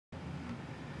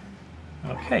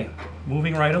Okay,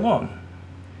 moving right along.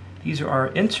 These are our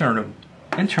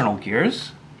internal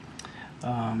gears.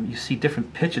 You see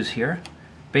different pitches here.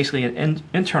 Basically, an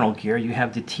internal gear, you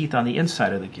have the teeth on the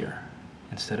inside of the gear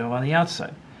instead of on the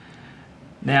outside.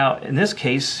 Now, in this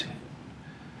case,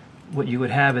 what you would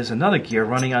have is another gear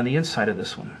running on the inside of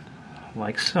this one,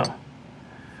 like so.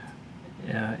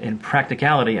 In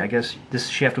practicality, I guess this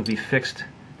shaft would be fixed,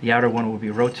 the outer one would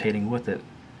be rotating with it.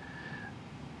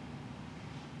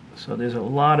 So there's a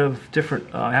lot of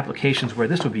different applications where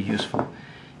this would be useful.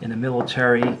 In the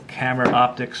military, camera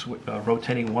optics,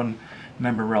 rotating one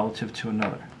member relative to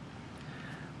another.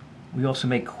 We also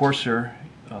make coarser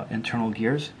internal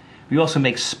gears. We also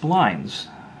make splines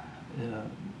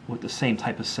with the same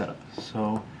type of setup.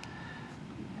 So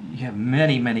you have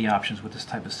many options with this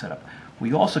type of setup.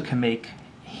 We also can make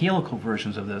helical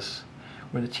versions of this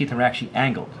where the teeth are actually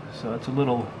angled. So it's a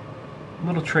little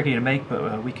tricky to make,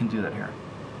 but we can do that here.